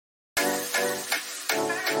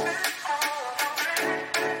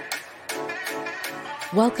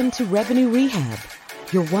Welcome to Revenue Rehab,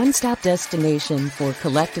 your one-stop destination for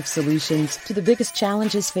collective solutions to the biggest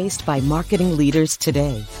challenges faced by marketing leaders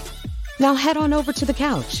today. Now head on over to the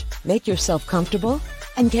couch, make yourself comfortable,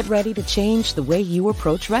 and get ready to change the way you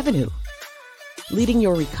approach revenue. Leading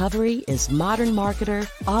your recovery is modern marketer,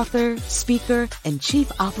 author, speaker, and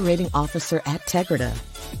chief operating officer at Tegrita,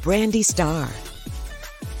 Brandi Starr.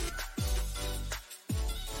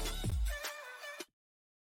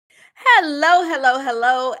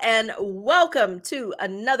 Hello, and welcome to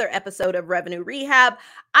another episode of Revenue Rehab.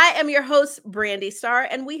 I am your host, Brandi Starr,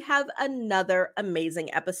 and we have another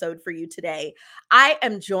amazing episode for you today. I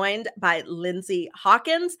am joined by Lindsey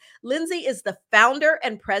Hawkins. Lindsey is the founder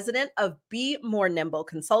and president of Be More Nimble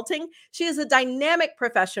Consulting. She is a dynamic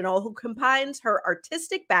professional who combines her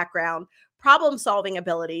artistic background, problem-solving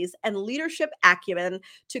abilities, and leadership acumen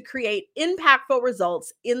to create impactful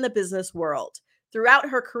results in the business world. Throughout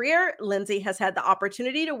her career, Lindsey has had the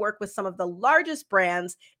opportunity to work with some of the largest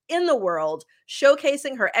brands in the world,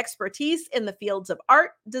 showcasing her expertise in the fields of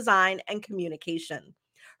art, design, and communication.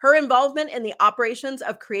 Her involvement in the operations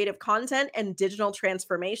of creative content and digital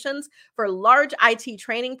transformations for large IT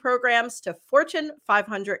training programs to Fortune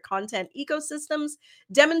 500 content ecosystems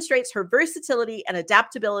demonstrates her versatility and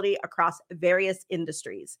adaptability across various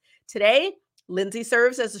industries. Today, Lindsey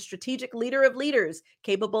serves as a strategic leader of leaders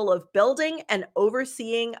capable of building and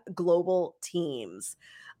overseeing global teams.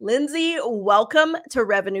 Lindsey, welcome to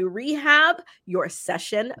Revenue Rehab. Your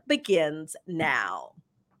session begins now.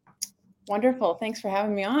 Wonderful. Thanks for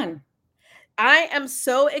having me on. I am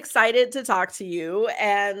so excited to talk to you,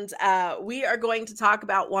 and we are going to talk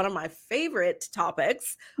about one of my favorite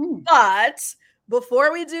topics, but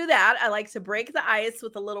before we do that, I like to break the ice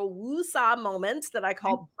with a little woo-saw moment that I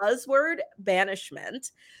call buzzword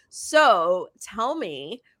banishment. So tell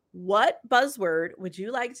me, what buzzword would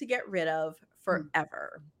you like to get rid of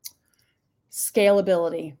forever?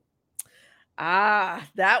 Scalability.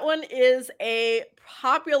 That one is a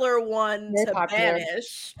popular one to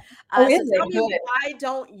banish. So tell me, why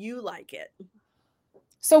don't you like it?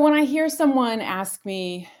 So when I hear someone ask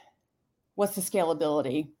me, what's the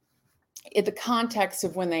scalability? The context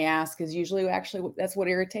of when they ask is usually that's what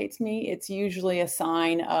irritates me. It's usually a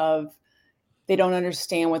sign of they don't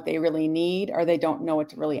understand what they really need, or they don't know what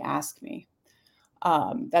to really ask me.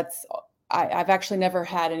 I've actually never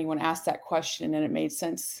had anyone ask that question and it made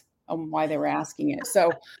sense on why they were asking it.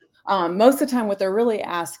 So most of the time what they're really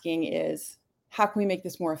asking is, how can we make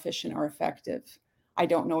this more efficient or effective? I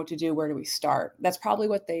don't know what to do. Where do we start? That's probably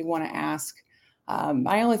what they want to ask.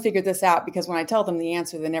 I only figured this out because when I tell them the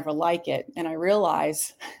answer, they never like it. And I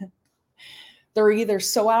realize they're either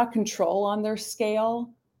so out of control on their scale,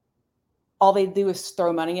 all they do is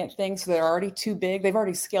throw money at things. So they're already too big. They've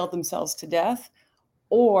already scaled themselves to death,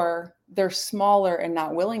 or they're smaller and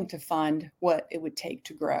not willing to fund what it would take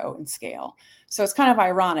to grow and scale. So it's kind of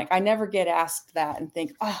ironic. I never get asked that and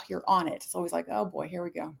think, oh, you're on it. It's always like, oh boy, here we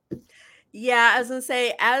go. Yeah, I was going to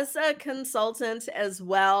say, as a consultant as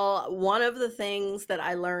well, one of the things that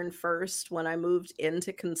I learned first when I moved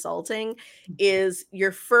into consulting is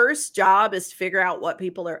your first job is to figure out what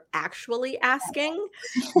people are actually asking,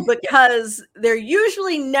 because they're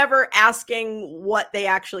usually never asking what they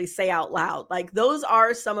actually say out loud. Like, those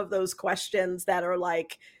are some of those questions that are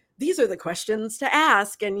like, these are the questions to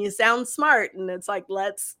ask, and you sound smart. And it's like,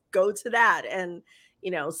 let's go to that. And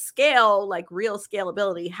scale, like real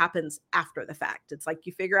scalability, happens after the fact. It's like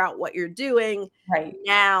you figure out what you're doing. Right.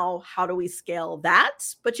 Now, how do we scale that?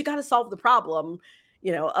 But you got to solve the problem.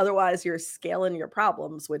 Otherwise you're scaling your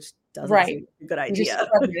problems, which doesn't seem a good idea.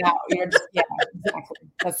 Yeah, exactly.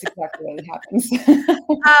 That's exactly what happens.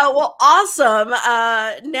 Well, awesome.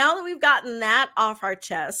 Now that we've gotten that off our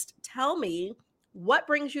chest, tell me, what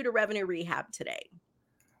brings you to Revenue Rehab today?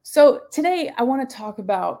 So today I want to talk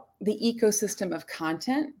about the ecosystem of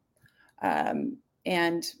content.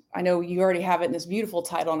 And I know you already have it in this beautiful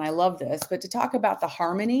title, and I love this, but to talk about the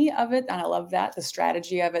harmony of it, and I love that, the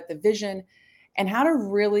strategy of it, the vision, and how to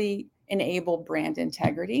really enable brand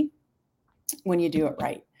integrity when you do it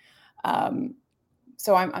right.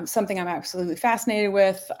 So I'm something I'm absolutely fascinated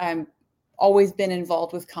with. I'm always been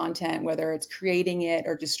involved with content, whether it's creating it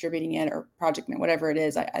or distributing it or project, whatever it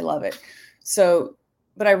is, I love it. So,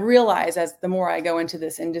 but I realize as the more I go into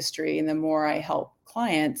this industry and the more I help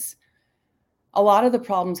clients, a lot of the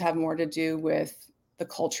problems have more to do with the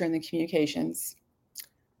culture and the communications.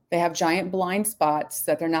 They have giant blind spots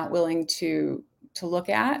that they're not willing to look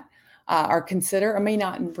at or consider, or may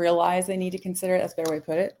not realize they need to consider. That's a better way to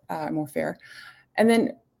put it, more fair. And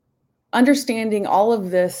then understanding all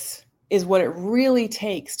of this is what it really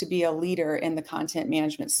takes to be a leader in the content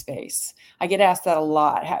management space. I get asked that a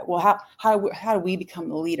lot. How do we become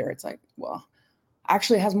the leader? It's like, well,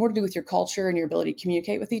 actually it has more to do with your culture and your ability to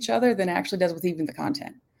communicate with each other than it actually does with even the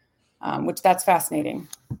content, which that's fascinating.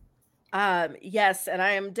 Yes, and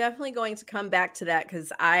I am definitely going to come back to that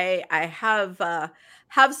because I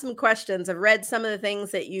have some questions. I've read some of the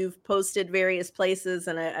things that you've posted various places,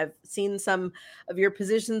 and I've seen some of your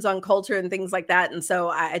positions on culture and things like that. And so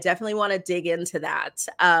I definitely want to dig into that.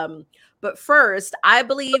 But first, I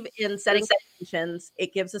believe in setting intentions.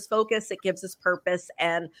 It gives us focus, it gives us purpose,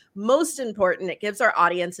 and most important, it gives our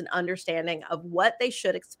audience an understanding of what they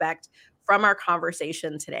should expect from our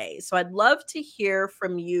conversation today. So I'd love to hear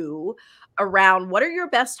from you around what are your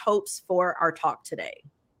best hopes for our talk today?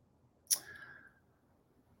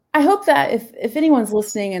 I hope that if anyone's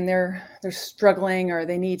listening and they're struggling or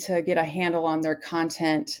they need to get a handle on their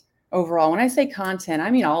content overall, when I say content,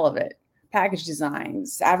 I mean all of it. Package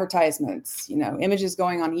designs, advertisements, images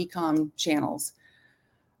going on e-com channels.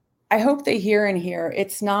 I hope they hear in here,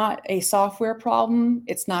 it's not a software problem.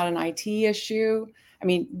 It's not an IT issue. I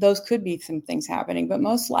mean, those could be some things happening, but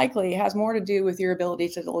most likely it has more to do with your ability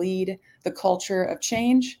to lead the culture of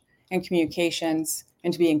change and communications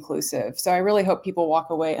and to be inclusive. So I really hope people walk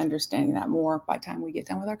away understanding that more by the time we get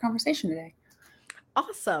done with our conversation today.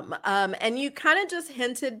 Awesome. And you kind of just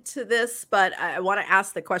hinted to this, but I want to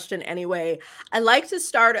ask the question anyway. I like to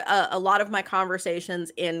start a lot of my conversations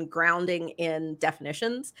in grounding in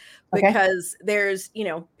definitions because there's,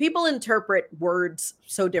 people interpret words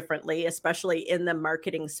so differently, especially in the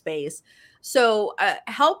marketing space. So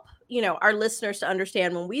help, our listeners to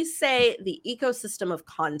understand when we say the ecosystem of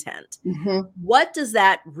content, what does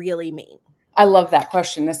that really mean? I love that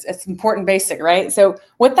question. It's important basic, right? So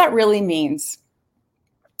what that really means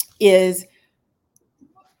is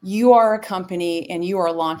you are a company and you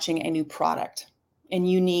are launching a new product and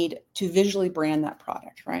you need to visually brand that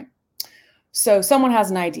product, right? So someone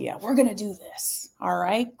has an idea. We're going to do this. All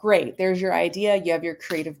right, great. There's your idea. You have your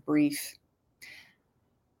creative brief.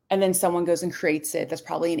 And then someone goes and creates it. That's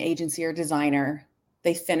probably an agency or designer.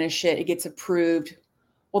 They finish it. It gets approved.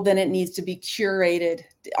 Well, then it needs to be curated.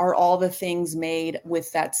 Are all the things made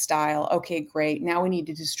with that style? Okay, great. Now we need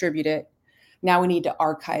to distribute it. Now we need to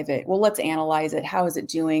archive it. Well, let's analyze it. How is it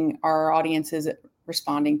doing? Are our audiences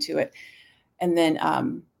responding to it? And then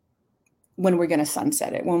when we're going to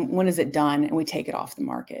sunset it, when is it done? And we take it off the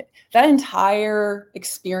market. That entire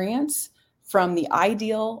experience from the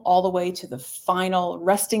ideal all the way to the final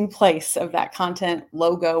resting place of that content,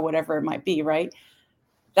 logo, whatever it might be, right?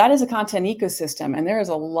 That is a content ecosystem. And there is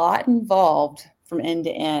a lot involved from end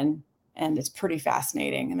to end. And it's pretty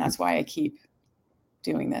fascinating. And that's why I keep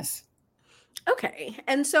doing this. Okay.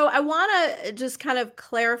 And so I want to just kind of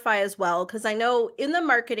clarify as well, because I know in the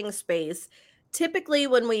marketing space, typically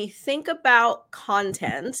when we think about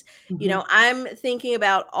content, I'm thinking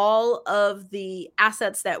about all of the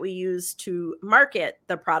assets that we use to market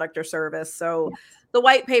the product or service. So the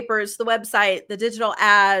white papers, the website, the digital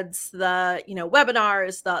ads, the,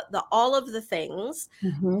 webinars, the all of the things.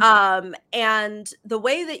 And the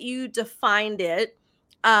way that you defined it,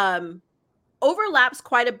 overlaps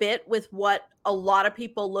quite a bit with what a lot of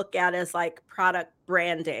people look at as like product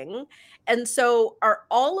branding. And so are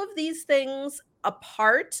all of these things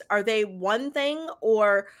apart? Are they one thing,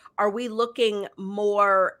 or are we looking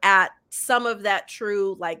more at some of that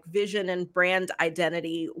true like vision and brand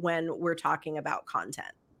identity when we're talking about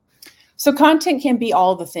content? So content can be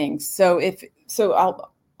all the things. So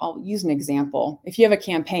I'll use an example. If you have a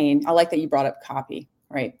campaign, I like that you brought up copy,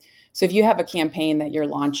 right? So if you have a campaign that you're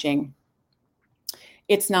launching,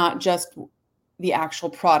 it's not just the actual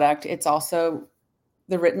product. It's also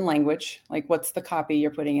the written language, like what's the copy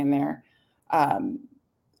you're putting in there. And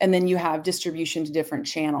then you have distribution to different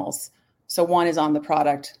channels. So one is on the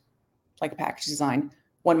product, like a package design.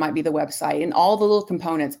 One might be the website and all the little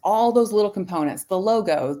components, all those little components, the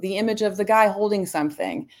logo, the image of the guy holding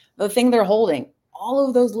something, the thing they're holding, all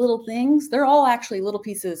of those little things, they're all actually little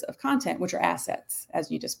pieces of content, which are assets,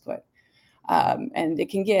 as you just put. And it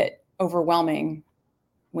can get overwhelming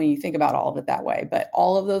when you think about all of it that way. But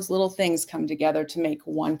all of those little things come together to make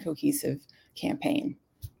one cohesive campaign.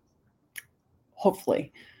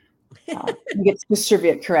 Hopefully, you get to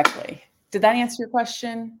distribute it correctly. Did that answer your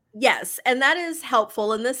question? Yes, and that is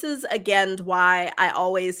helpful. And this is, again, why I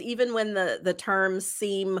always, even when the terms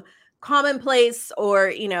seem commonplace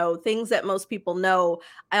or, things that most people know,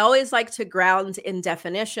 I always like to ground in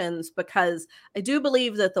definitions, because I do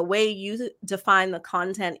believe that the way you define the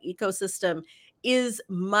content ecosystem is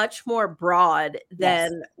much more broad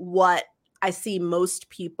than what I see most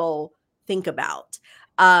people think about.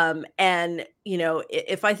 And,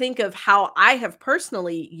 if I think of how I have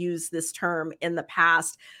personally used this term in the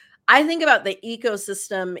past, I think about the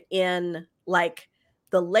ecosystem in like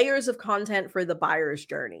the layers of content for the buyer's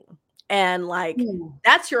journey. And like,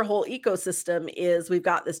 that's your whole ecosystem is we've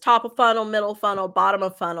got this top of funnel, middle funnel, bottom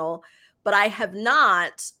of funnel, but I have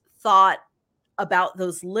not thought about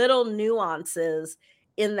those little nuances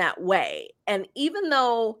in that way. And even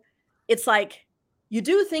though it's like, you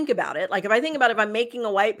do think about it. Like if I think about if I'm making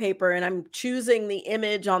a white paper and I'm choosing the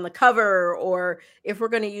image on the cover, or if we're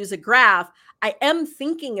going to use a graph, I am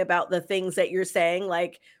thinking about the things that you're saying,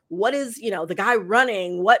 like what is, the guy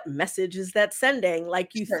running, what message is that sending?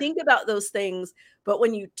 Like you think about those things, but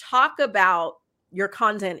when you talk about your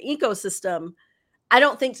content ecosystem, I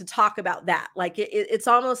don't think to talk about that. Like it's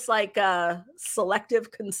almost like a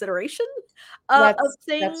selective consideration of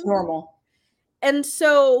things. That's normal. And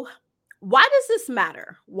so why does this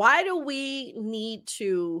matter? Why do we need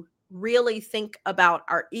to really think about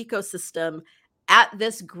our ecosystem at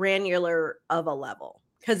this granular of a level?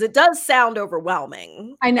 Because it does sound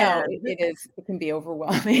overwhelming. I know it is. It can be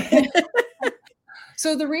overwhelming.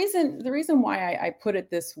 So the reason why I put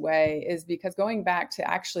it this way is because going back to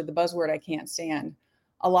actually the buzzword I can't stand,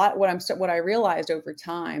 a lot what I realized over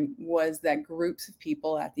time was that groups of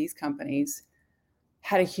people at these companies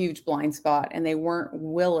had a huge blind spot and they weren't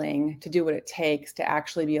willing to do what it takes to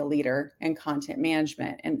actually be a leader in content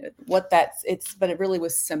management. And but it really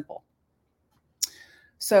was simple.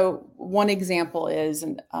 So one example is,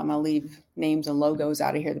 and I'll leave names and logos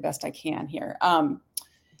out of here the best I can here,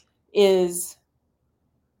 is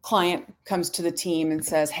client comes to the team and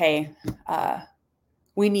says, hey,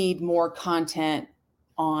 we need more content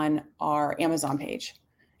on our Amazon page.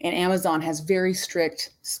 And Amazon has very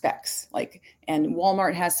strict specs, and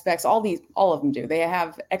Walmart has specs, all of them do. They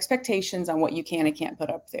have expectations on what you can and can't put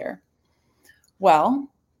up there.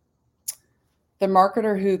 Well, the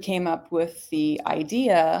marketer who came up with the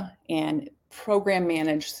idea and program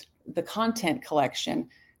managed the content collection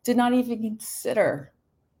did not even consider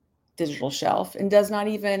digital shelf and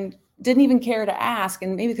didn't even care to ask,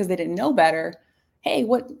 and maybe because they didn't know better, hey,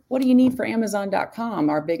 what do you need for Amazon.com,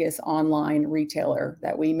 our biggest online retailer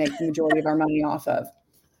that we make the majority of our money off of?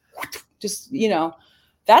 Just,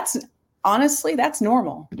 that's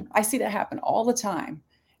normal. I see that happen all the time.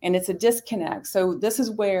 And it's a disconnect. So this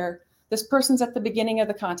is where this person's at the beginning of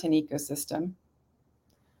the content ecosystem.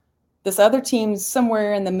 This other team's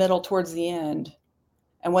somewhere in the middle towards the end.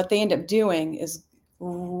 And what they end up doing is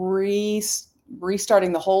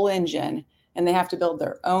restarting the whole engine. And they have to build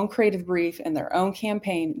their own creative brief and their own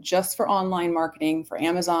campaign just for online marketing for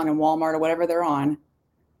Amazon and Walmart or whatever they're on.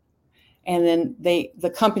 And then the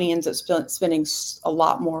company ends up spending a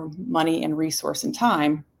lot more money and resource and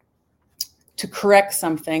time to correct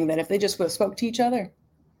something that if they just would have spoke to each other,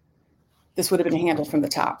 this would have been handled from the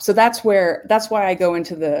top. So that's why I go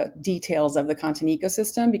into the details of the content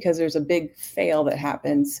ecosystem, because there's a big fail that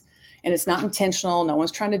happens and it's not intentional. No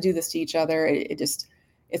one's trying to do this to each other. It's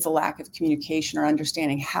a lack of communication or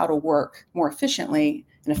understanding how to work more efficiently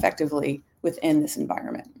and effectively within this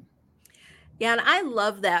environment. Yeah, and I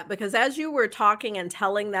love that, because as you were talking and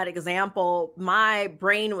telling that example, my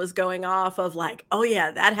brain was going off of like, oh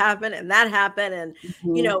yeah, that happened and that happened. And,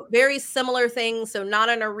 very similar things. So not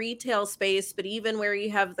in a retail space, but even where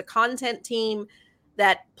you have the content team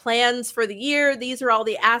that plans for the year, these are all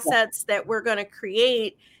the assets that we're going to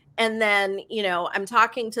create. And then, I'm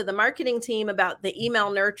talking to the marketing team about the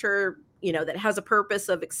email nurture, that has a purpose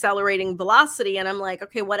of accelerating velocity. And I'm like,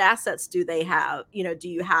 okay, what assets do they have? Do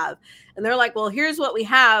you have? And they're like, well, here's what we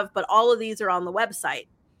have, but all of these are on the website,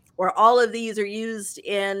 or all of these are used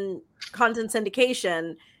in content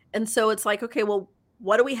syndication. And so it's like, okay, well,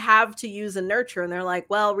 what do we have to use and nurture? And they're like,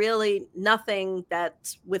 well, really nothing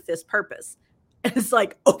that's with this purpose. And it's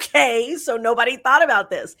like, okay, so nobody thought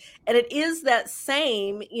about this. And it is that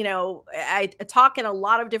same, I talk in a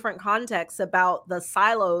lot of different contexts about the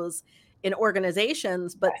silos in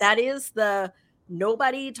organizations, but that is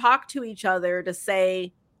nobody talk to each other to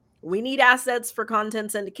say, we need assets for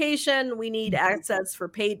content syndication, we need assets for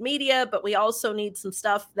paid media, but we also need some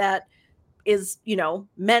stuff that is,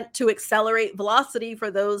 meant to accelerate velocity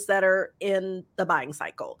for those that are in the buying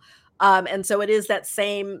cycle. And so it is that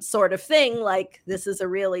same sort of thing. Like, this is a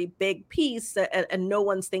really big piece and no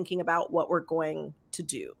one's thinking about what we're going to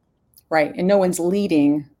do. Right. And no one's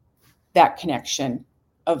leading that connection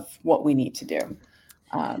of what we need to do.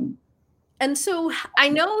 And so I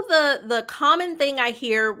know the common thing I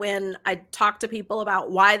hear when I talk to people about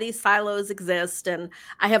why these silos exist, and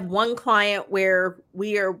I have one client where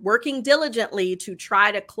we are working diligently to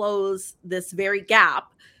try to close this very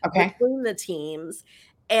gap Okay. between the teams.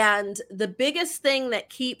 And the biggest thing that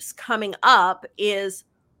keeps coming up is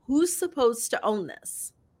who's supposed to own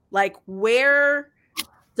this? Like, where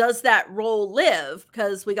does that role live?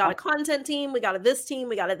 Because we got a content team, we got a this team,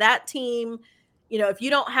 we got a that team. If you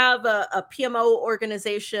don't have a PMO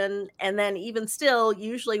organization, and then even still,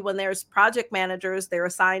 usually when there's project managers, they're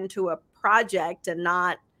assigned to a project and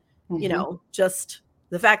not, just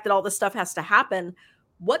the fact that all this stuff has to happen.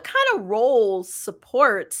 What kind of role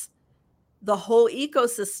supports the whole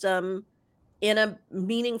ecosystem in a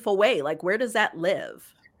meaningful way? Like, where does that live?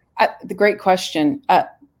 The great question.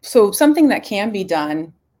 So something that can be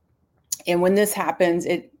done, and when this happens,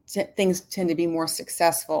 things tend to be more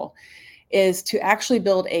successful, is to actually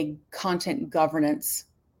build a content governance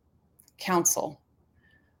council.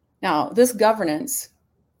 Now, this governance,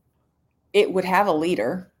 it would have a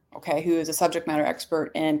leader, okay, who is a subject matter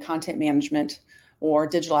expert in content management or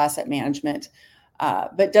digital asset management,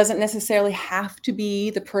 but doesn't necessarily have to be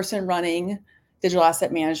the person running digital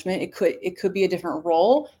asset management. It could be a different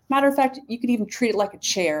role. Matter of fact, you could even treat it like a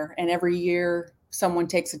chair, and every year someone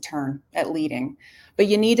takes a turn at leading. But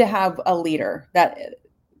you need to have a leader.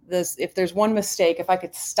 If there's one mistake, if I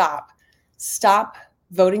could stop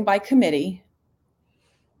voting by committee,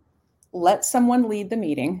 let someone lead the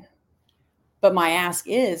meeting. But my ask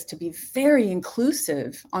is to be very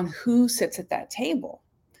inclusive on who sits at that table.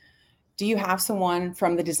 Do you have someone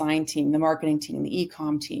from the design team, the marketing team, the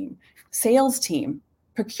e-com team, sales team,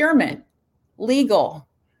 procurement, legal,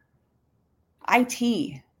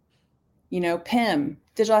 IT, PIM,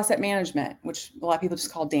 digital asset management, which a lot of people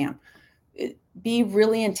just call DAM? Be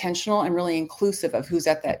really intentional and really inclusive of who's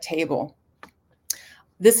at that table.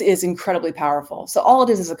 This is incredibly powerful. So all it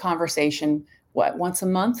is a conversation, once a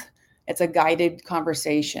month? It's a guided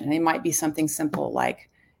conversation. And it might be something simple like,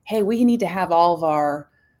 hey, we need to have all of our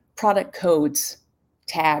product codes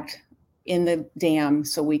tagged in the DAM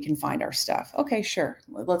so we can find our stuff. Okay, sure.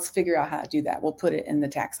 Let's figure out how to do that. We'll put it in the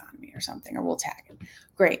taxonomy or something, or we'll tag it.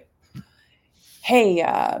 Great. Hey,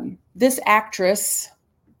 this actress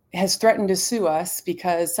has threatened to sue us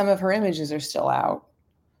because some of her images are still out.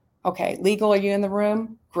 Okay, legal, are you in the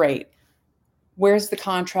room? Great. Where's the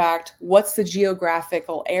contract? What's the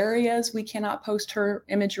geographical areas we cannot post her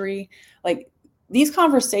imagery? Like, these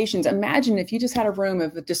conversations, imagine if you just had a room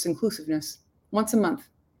of disinclusiveness once a month.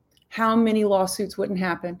 How many lawsuits wouldn't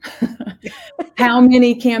happen? How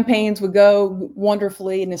many campaigns would go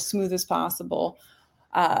wonderfully and as smooth as possible?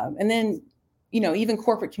 And then, even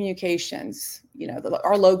corporate communications,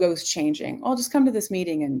 our logo's changing. I'll just come to this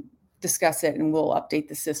meeting and discuss it, and we'll update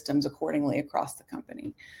the systems accordingly across the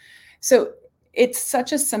company. So it's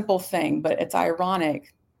such a simple thing, but it's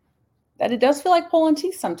ironic that it does feel like pulling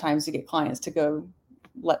teeth sometimes to get clients to go,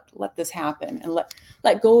 let this happen, and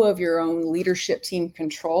let go of your own leadership team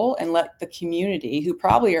control, and let the community, who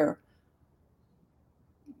probably are,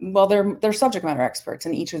 well, they're subject matter experts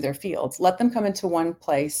in each of their fields, let them come into one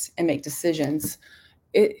place and make decisions.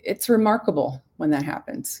 It's remarkable when that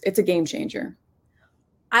happens. It's a game changer.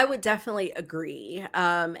 I would definitely agree.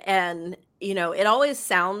 And, it always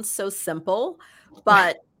sounds so simple,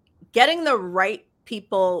 but getting the right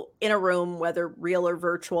people in a room, whether real or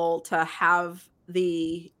virtual, to have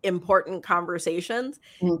the important conversations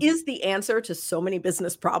is the answer to so many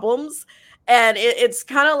business problems. And it's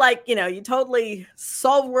kind of like, you totally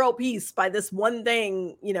solve world peace by this one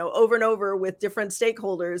thing, over and over with different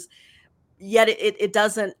stakeholders, yet it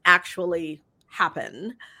doesn't actually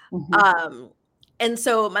happen. And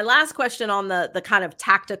so my last question on the kind of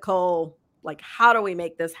tactical, like, how do we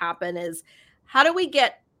make this happen, is how do we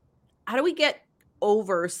get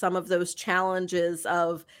over some of those challenges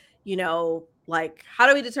of, like, how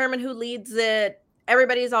do we determine who leads it?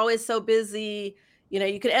 Everybody's always so busy.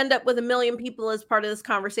 You could end up with 1 million people as part of this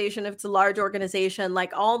conversation if it's a large organization,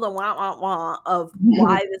 like all the wah of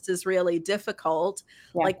why this is really difficult.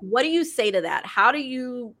 Yeah. Like, what do you say to that? How do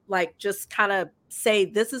you, like, just kind of say,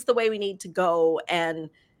 this is the way we need to go, and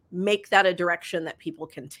make that a direction that people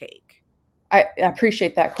can take? I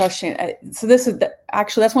appreciate that question. So this is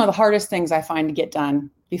actually, that's one of the hardest things I find to get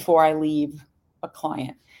done before I leave a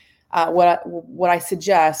client. What I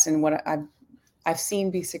suggest, and what I've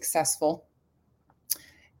seen be successful,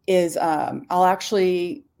 is I'll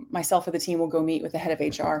actually, myself or the team will go meet with the head of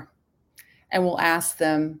HR, and we'll ask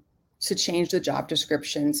them to change the job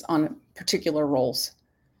descriptions on particular roles,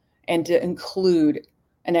 and to include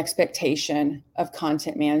an expectation of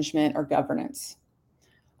content management or governance.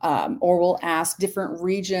 Or we'll ask different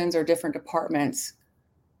regions or different departments,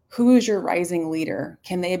 who is your rising leader?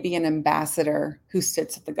 Can they be an ambassador who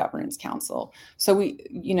sits at the governance council? So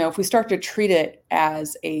if we start to treat it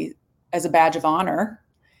as a badge of honor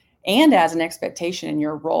and as an expectation in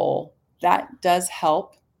your role, that does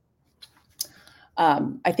help.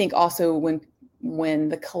 I think also when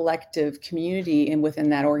the collective community and within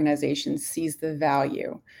that organization sees the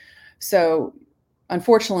value. So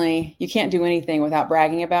unfortunately, you can't do anything without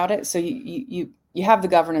bragging about it. So you have the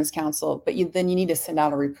governance council, but then you need to send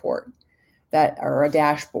out a report or a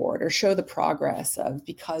dashboard or show the progress of,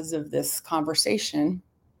 because of this conversation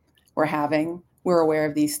we're having, we're aware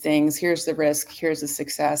of these things. Here's the risk. Here's the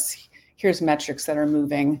success. Here's metrics that are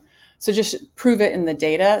moving. So just prove it in the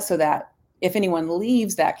data so that if anyone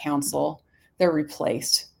leaves that council, they're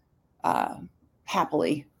replaced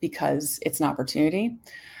happily because it's an opportunity.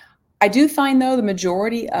 I do find, though, the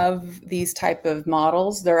majority of these type of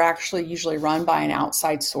models, they're actually usually run by an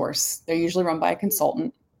outside source. They're usually run by a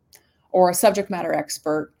consultant or a subject matter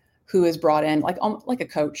expert who is brought in like a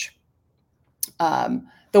coach. The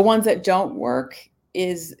ones that don't work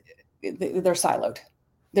they're siloed.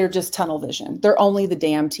 They're just tunnel vision. They're only the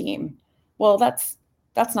damn team. Well, that's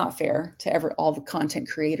not fair to all the content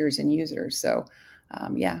creators and users. So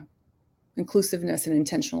inclusiveness and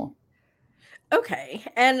intentional. Okay.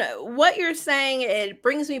 And what you're saying, it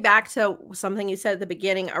brings me back to something you said at the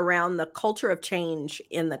beginning around the culture of change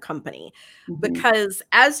in the company. Mm-hmm. Because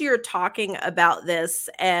as you're talking about this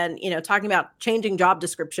and, talking about changing job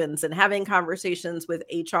descriptions and having conversations with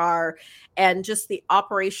HR and just the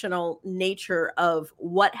nature of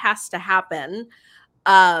what has to happen,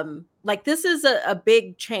 this is a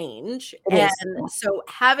big change. So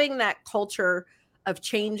having that culture of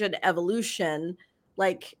change and evolution,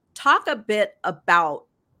 talk a bit about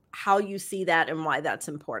how you see that and why that's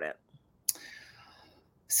important.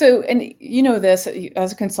 So, and this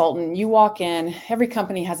as a consultant, you walk in, every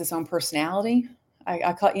company has its own personality.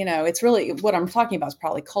 I call, it's really what I'm talking about is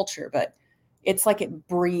probably culture, but it's like it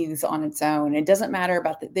breathes on its own. It doesn't matter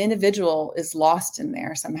about the individual is lost in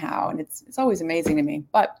there somehow. And it's always amazing to me,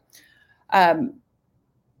 but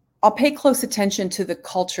I'll pay close attention to the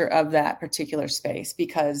culture of that particular space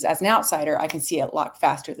because as an outsider, I can see it a lot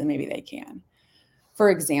faster than maybe they can.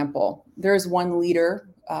 For example, there's one leader,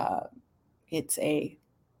 it's a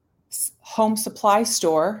home supply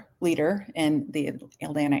store leader in the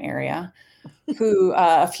Atlanta area who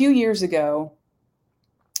a few years ago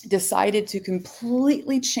decided to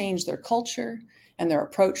completely change their culture and their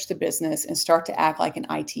approach to business and start to act like an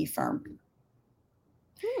IT firm.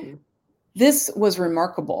 This was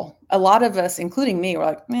remarkable. A lot of us, including me, were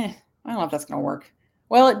like, I don't know if that's going to work.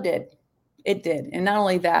 Well, it did. It did. And not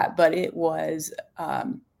only that, but it was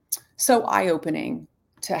so eye-opening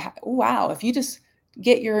to, wow, if you just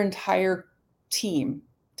get your entire team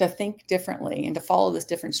to think differently and to follow this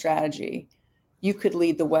different strategy, you could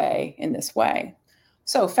lead the way in this way.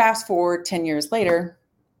 So fast forward 10 years later,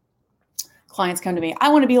 clients come to me, I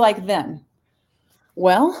want to be like them.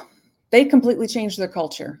 Well, they completely changed their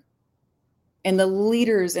culture. And the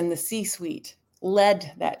leaders in the C-suite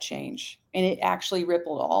led that change. And it actually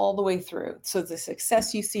rippled all the way through. So the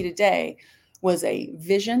success you see today was a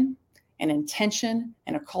vision, an intention,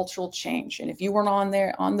 and a cultural change. And if you weren't on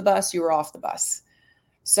the bus, you were off the bus.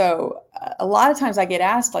 So a lot of times I get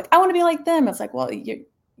asked, I want to be like them. It's like, well,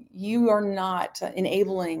 you are not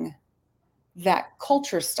enabling that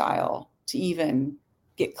culture style to even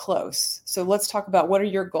get close. So let's talk about, what are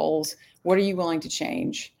your goals? What are you willing to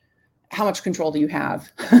change? How much control do you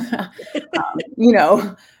have,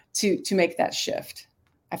 to make that shift?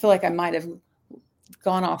 I feel like I might have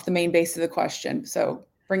gone off the main base of the question. So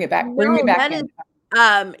bring me back in.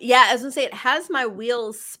 As I say, it has my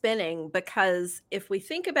wheels spinning because if we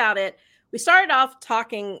think about it, we started off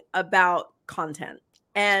talking about content.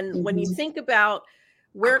 And when you think about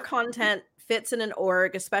where content fits in an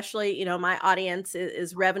org, especially, my audience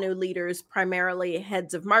is revenue leaders, primarily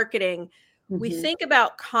heads of marketing. We think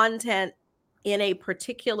about content in a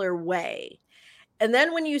particular way. And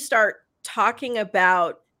then when you start talking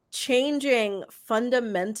about changing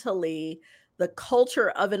fundamentally the culture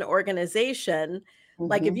of an organization,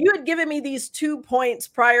 like if you had given me these 2 points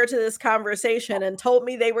prior to this conversation and told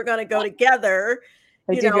me they were going to go together,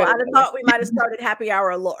 I'd have thought we might have started happy hour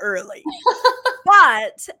a little early.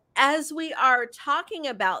 But as we are talking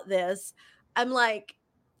about this, I'm like,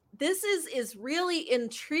 this is really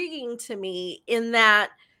intriguing to me in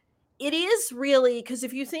that it is really, because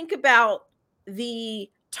if you think about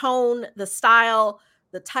the tone, the style,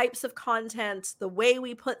 the types of content, the way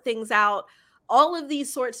we put things out, all of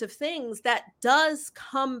these sorts of things, that does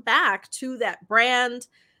come back to that brand,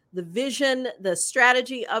 the vision, the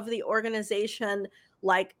strategy of the organization,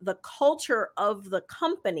 like the culture of the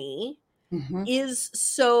company is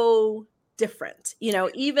so different.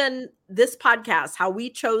 Even this podcast, how we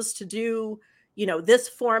chose to do, this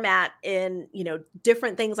format in,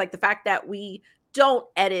 different things, like the fact that we don't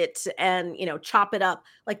edit and, chop it up.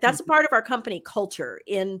 Like that's a part of our company culture,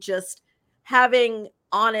 in just having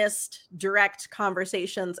honest, direct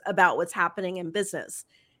conversations about what's happening in business.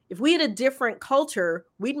 If we had a different culture,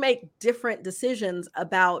 we'd make different decisions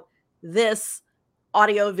about this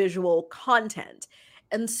audiovisual content.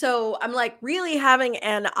 And so I'm like really having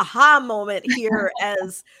an aha moment here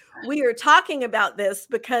as we are talking about this,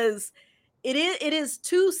 because it is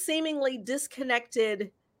two seemingly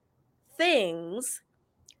disconnected things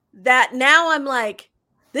that now I'm like,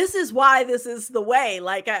 this is why this is the way.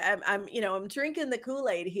 Like I'm drinking the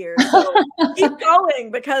Kool-Aid here. So keep going,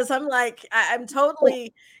 because I'm like, I'm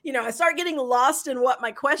totally, I start getting lost in what my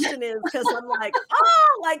question is, because I'm like,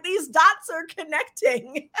 oh, like these dots are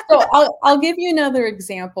connecting. So I'll give you another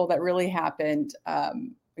example that really happened.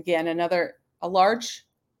 Again, a large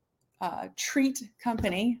treat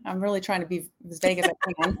company. I'm really trying to be as vague as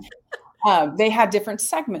I can. They had different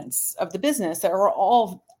segments of the business that were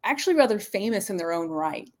all actually rather famous in their own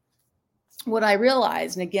right. What I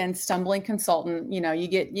realized, and again, stumbling consultant,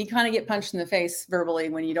 you kind of get punched in the face verbally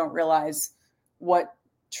when you don't realize what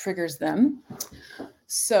triggers them.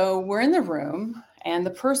 So we're in the room, and the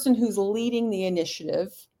person who's leading the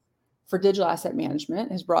initiative for digital asset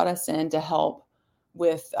management has brought us in to help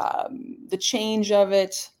with the change of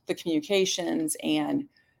it, the communications, and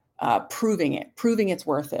proving it's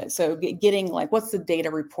worth it. So getting like, what's the data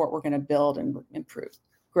report we're going to build and improve?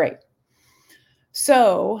 Great.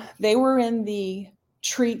 So they were in the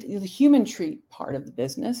human treat part of the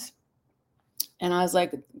business. And I was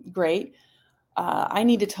like, great. I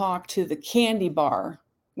need to talk to the candy bar,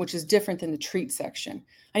 which is different than the treat section.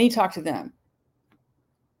 I need to talk to them.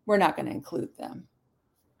 We're not going to include them.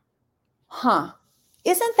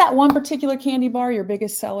 Isn't that one particular candy bar your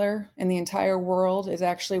biggest seller in the entire world is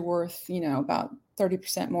actually worth, about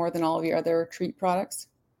 30% more than all of your other treat products?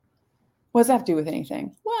 What does that have to do with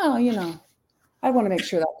anything? Well, I want to make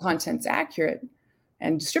sure that content's accurate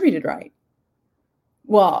and distributed right.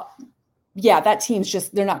 Well, yeah, that team's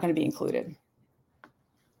they're not going to be included.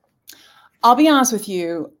 I'll be honest with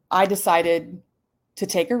you. I decided to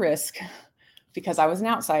take a risk because I was an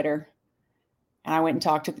outsider, and I went and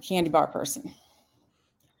talked to the candy bar person,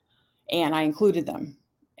 and I included them,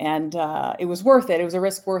 and it was worth it. It was a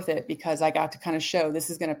risk worth it, because I got to kind of show this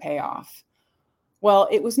is going to pay off. Well,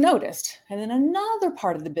 it was noticed. And then another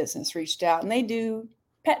part of the business reached out, and they do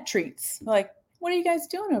pet treats. Like, what are you guys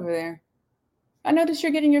doing over there? I noticed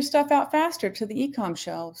you're getting your stuff out faster to the e-com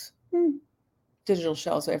shelves. Digital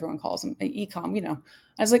shelves, so everyone calls them e-com, I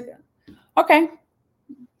was like, okay.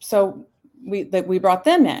 So we brought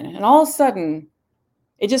them in, and all of a sudden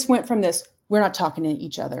it just went from this, we're not talking to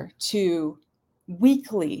each other, to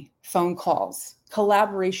weekly phone calls,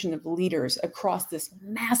 collaboration of leaders across this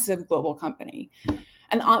massive global company.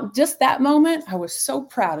 And on just that moment, I was so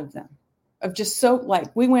proud of them,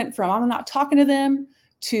 we went from, I'm not talking to them,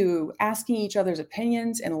 to asking each other's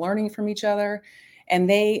opinions and learning from each other. And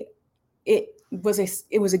it was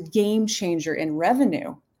a game changer in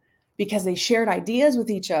revenue, because they shared ideas with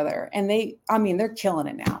each other, and they're killing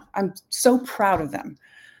it now. I'm so proud of them.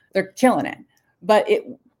 They're killing it. But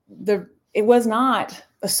it was not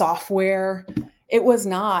a software. It was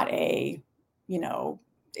not it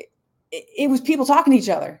was people talking to each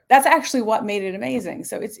other. That's actually what made it amazing.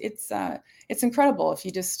 So it's incredible.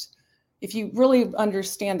 If you really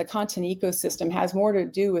understand the content ecosystem has more to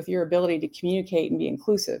do with your ability to communicate and be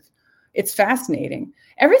inclusive. It's fascinating.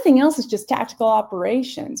 Everything else is just tactical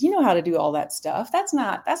operations. You know how to do all that stuff. That's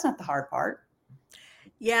not the hard part.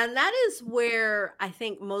 Yeah. And that is where I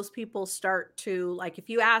think most people start to, like, if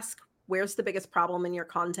you ask, where's the biggest problem in your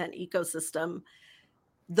content ecosystem?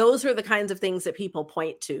 Those are the kinds of things that people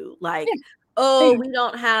point to. Like, we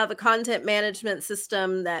don't have a content management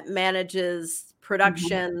system that manages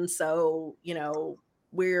production. So,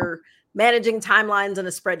 we're managing timelines in a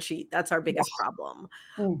spreadsheet. That's our biggest problem.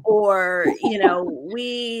 Or,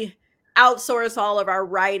 we outsource all of our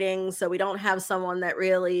writing, so we don't have someone that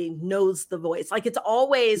really knows the voice. Like, it's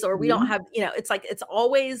always, or we don't have, it's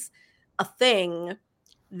always a thing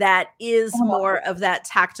that is more of that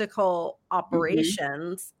tactical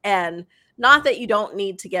operations. And not that you don't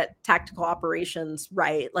need to get tactical operations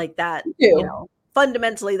right, like that,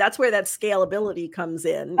 fundamentally, that's where that scalability comes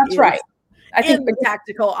in. That's right. I think the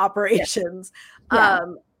tactical operations.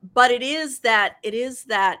 But it is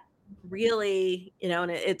that really,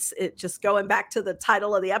 and it just going back to the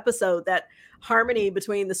title of the episode, that harmony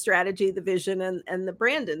between the strategy, the vision, and the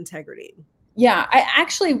brand integrity. Yeah,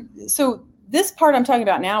 so this part I'm talking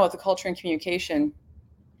about now with the culture and communication,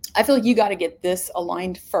 I feel like you got to get this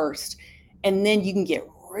aligned first, and then you can get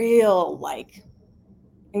real like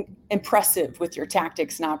impressive with your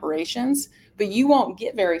tactics and operations, but you won't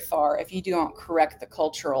get very far if you don't correct the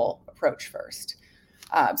cultural approach first.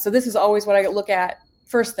 So this is always what I look at.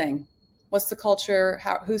 First thing, what's the culture?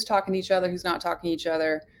 Who's talking to each other? Who's not talking to each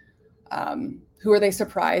other? Who are they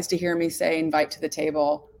surprised to hear me say invite to the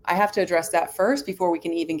table? I have to address that first before we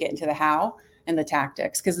can even get into the how and the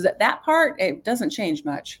tactics, because that part, it doesn't change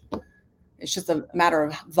much. It's just a matter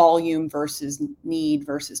of volume versus need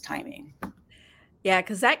versus timing. Yeah,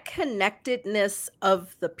 because that connectedness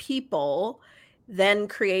of the people then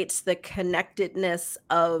creates the connectedness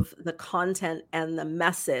of the content and the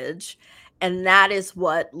message. And that is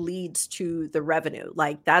what leads to the revenue.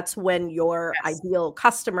 Like, that's when your ideal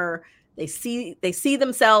customer, they see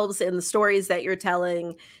themselves in the stories that you're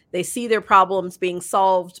telling. They see their problems being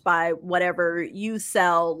solved by whatever you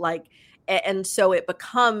sell. Like, and so it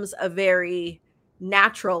becomes a very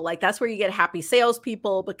natural, like, that's where you get happy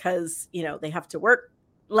salespeople, because they have to work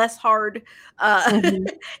less hard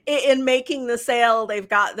in making the sale. They've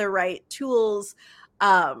got the right tools.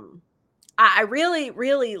 I really,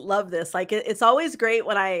 really love this. Like, it's always great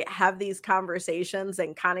when I have these conversations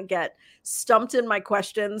and kind of get stumped in my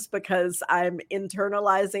questions, because I'm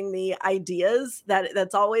internalizing the ideas.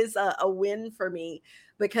 That's always a win for me,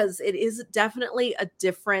 because it is definitely a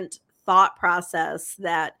different thought process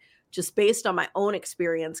that, just based on my own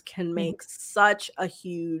experience, can make such a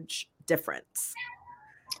huge difference.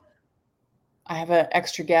 I have an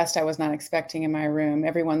extra guest I was not expecting in my room.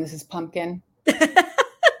 Everyone, this is Pumpkin.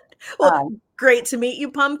 Well, great to meet you,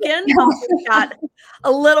 Pumpkin. Pumpkin's got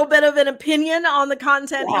a little bit of an opinion on the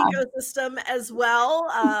content ecosystem as well.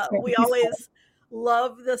 We always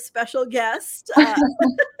love the special guest.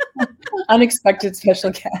 Unexpected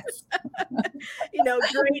special guest.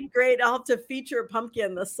 Great. I'll have to feature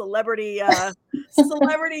Pumpkin, the celebrity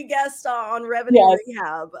guest on Revenue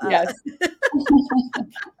Rehab. Yes.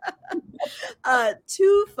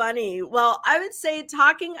 Too funny. Well, I would say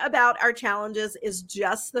talking about our challenges is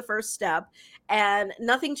just the first step, and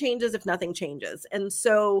nothing changes if nothing changes. And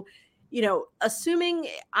so, assuming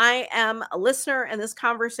I am a listener and this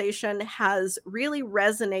conversation has really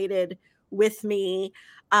resonated with me,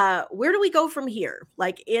 where do we go from here?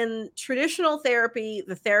 Like, in traditional therapy,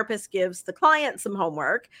 the therapist gives the client some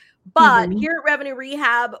homework, but here at Revenue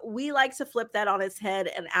Rehab, we like to flip that on its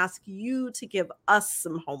head and ask you to give us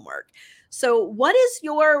some homework. So what is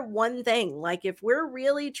your one thing? Like, if we're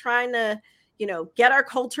really trying to, get our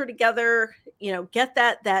culture together, get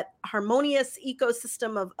that harmonious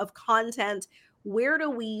ecosystem of content, where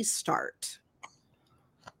do we start?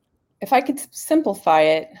 If I could simplify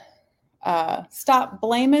it, stop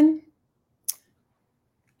blaming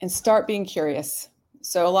and start being curious.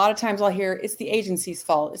 So a lot of times I'll hear it's the agency's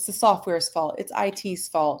fault, it's the software's fault, it's IT's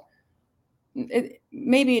fault.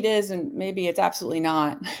 Maybe it is, and maybe it's absolutely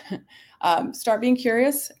not. Start being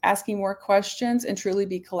curious, asking more questions, and truly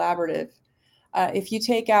be collaborative. If you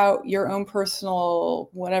take out your own personal,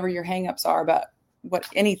 whatever your hangups are about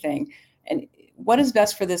anything, and what is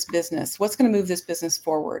best for this business? What's going to move this business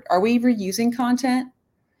forward? Are we reusing content?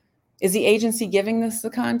 Is the agency giving us the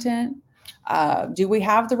content? Do we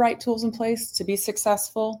have the right tools in place to be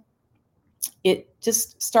successful? It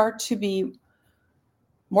just start to be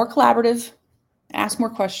more collaborative, ask more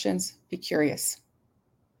questions, be curious.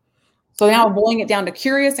 So now I'm boiling it down to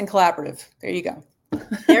curious and collaborative. There you go.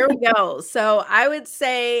 There we go. So I would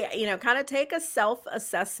say, kind of take a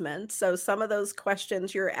self-assessment. So some of those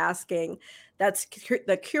questions you're asking, that's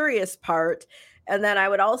the curious part. And then I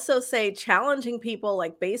would also say challenging people,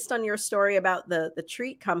 like, based on your story about the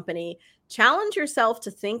treat company, challenge yourself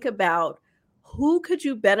to think about who could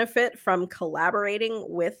you benefit from collaborating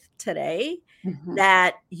with today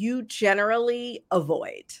that you generally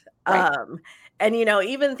avoid. Right. And,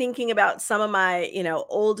 even thinking about some of my,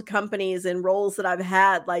 old companies and roles that I've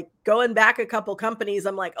had, like going back a couple companies,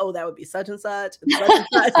 I'm like, oh, that would be such and such and such and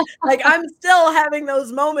such. Like, I'm still having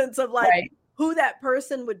those moments of like, who that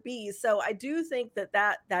person would be. So I do think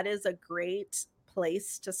that is a great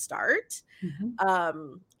place to start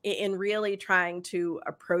in really trying to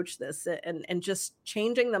approach this and just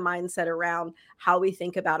changing the mindset around how we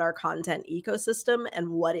think about our content ecosystem and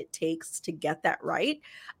what it takes to get that right.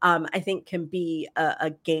 I think can be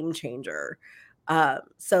a game changer.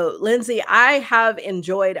 So Lindsey, I have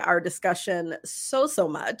enjoyed our discussion so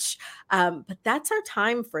much, but that's our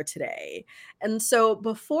time for today. And so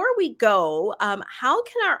before we go, how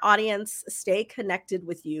can our audience stay connected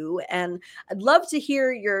with you? And I'd love to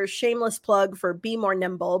hear your shameless plug for Be More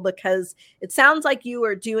Nimble, because it sounds like you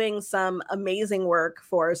are doing some amazing work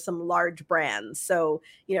for some large brands. So,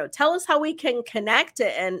 tell us how we can connect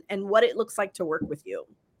and what it looks like to work with you.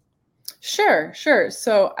 Sure.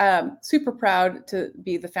 So super proud to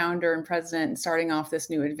be the founder and president and starting off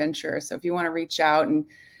this new adventure. So if you want to reach out and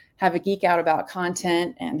have a geek out about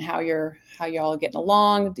content and how y'all are getting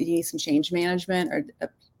along, do you need some change management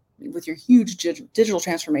or with your huge digital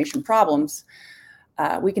transformation problems,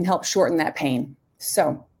 we can help shorten that pain.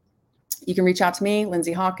 So you can reach out to me,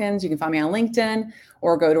 Lindsey Hawkins. You can find me on LinkedIn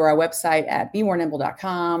or go to our website at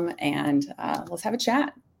bemorenimble.com and let's have a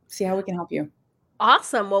chat, see how we can help you.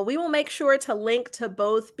 Awesome. Well, we will make sure to link to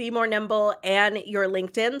both Be More Nimble and your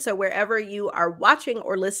LinkedIn. So wherever you are watching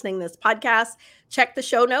or listening this podcast, check the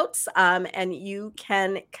show notes and you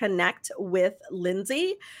can connect with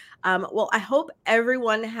Lindsey. Well, I hope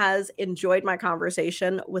everyone has enjoyed my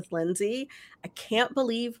conversation with Lindsey. I can't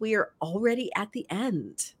believe we are already at the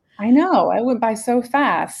end. I know. I went by so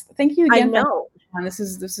fast. Thank you again. I know. This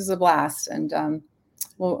is a blast, and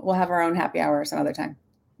we'll have our own happy hour some other time.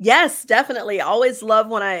 Yes, definitely. Always love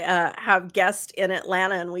when I have guests in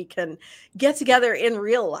Atlanta and we can get together in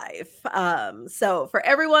real life. So for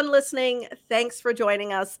everyone listening, thanks for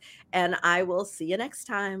joining us, and I will see you next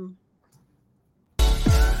time.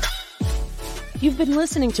 You've been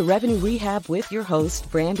listening to Revenue Rehab with your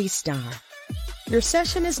host, Brandi Starr. Your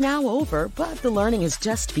session is now over, but the learning has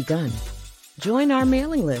just begun. Join our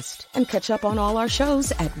mailing list and catch up on all our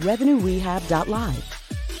shows at revenuerehab.live.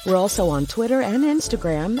 We're also on Twitter and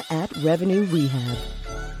Instagram at Revenue Rehab.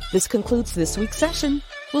 This concludes this week's session.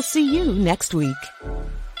 We'll see you next week.